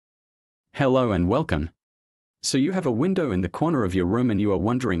Hello and welcome. So you have a window in the corner of your room and you are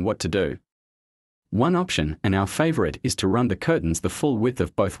wondering what to do. One option, and our favorite, is to run the curtains the full width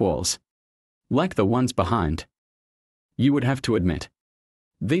of both walls. Like the ones behind. You would have to admit,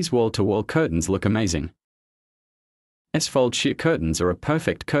 these wall-to-wall curtains look amazing. S-fold sheer curtains are a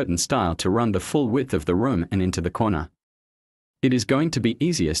perfect curtain style to run the full width of the room and into the corner. It is going to be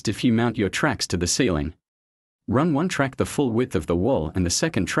easiest if you mount your tracks to the ceiling. Run one track the full width of the wall and the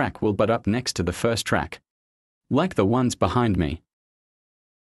second track will butt up next to the first track. Like the ones behind me.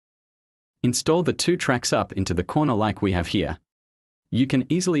 Install the two tracks up into the corner like we have here. You can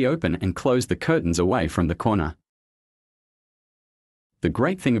easily open and close the curtains away from the corner. The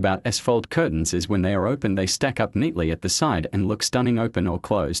great thing about S-fold curtains is when they are open they stack up neatly at the side and look stunning open or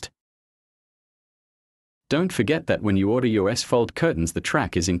closed. Don't forget that when you order your S-fold curtains the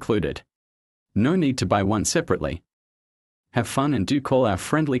track is included. No need to buy one separately. Have fun and do call our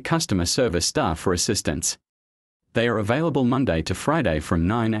friendly customer service staff for assistance. They are available Monday to Friday from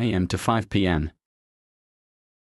 9 a.m. to 5 p.m.